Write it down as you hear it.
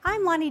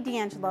Lonnie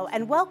D'Angelo,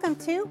 and welcome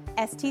to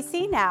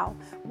STC Now.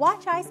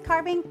 Watch ice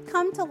carving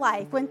come to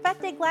life when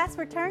Fete Glass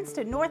returns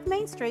to North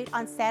Main Street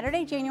on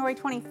Saturday, January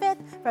 25th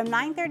from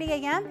 9:30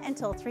 a.m.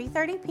 until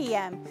 3:30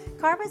 p.m.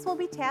 Carvers will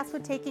be tasked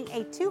with taking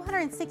a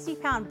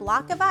 260-pound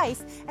block of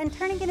ice and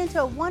turning it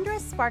into a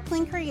wondrous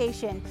sparkling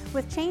creation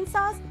with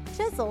chainsaws,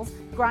 chisels,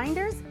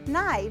 grinders,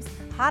 knives,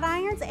 hot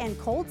irons, and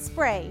cold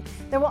spray.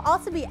 There will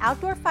also be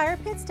outdoor fire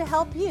pits to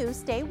help you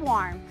stay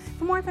warm.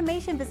 For more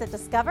information, visit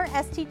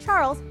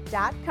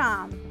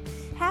discoverstcharles.com.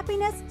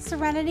 Happiness,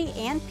 serenity,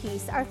 and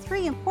peace are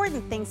three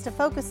important things to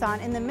focus on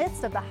in the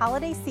midst of the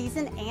holiday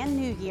season and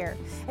New Year.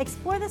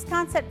 Explore this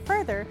concept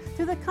further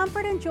through the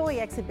Comfort and Joy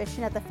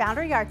exhibition at the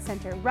Foundry Arts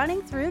Center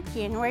running through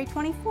January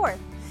 24th.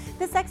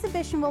 This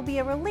exhibition will be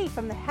a relief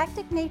from the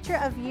hectic nature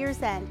of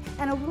year's end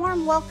and a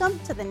warm welcome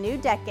to the new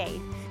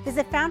decade.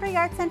 Visit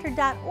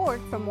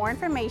foundryartcenter.org for more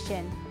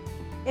information.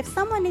 If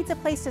someone needs a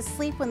place to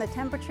sleep when the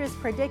temperature is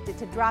predicted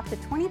to drop to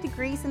 20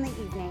 degrees in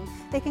the evening,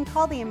 they can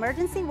call the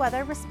Emergency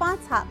Weather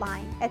Response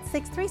Hotline at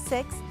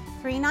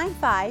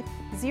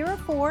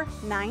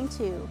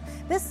 636-395-0492.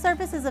 This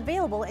service is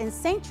available in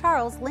St.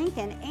 Charles,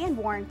 Lincoln, and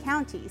Warren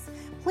counties.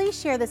 Please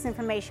share this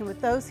information with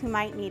those who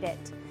might need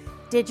it.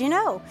 Did you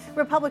know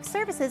Republic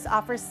Services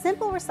offers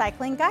simple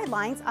recycling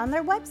guidelines on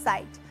their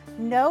website?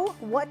 Know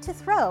what to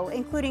throw,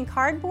 including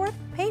cardboard,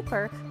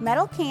 paper,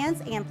 metal cans,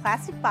 and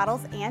plastic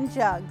bottles and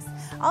jugs.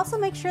 Also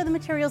make sure the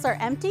materials are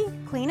empty,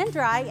 clean and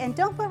dry, and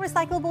don't put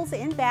recyclables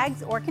in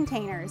bags or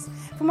containers.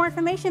 For more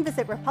information,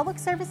 visit Republic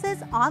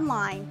Services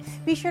online.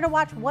 Be sure to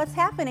watch What's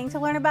Happening to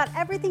learn about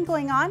everything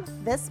going on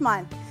this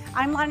month.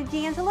 I'm Lonnie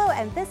D'Angelo,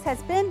 and this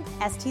has been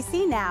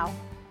STC Now.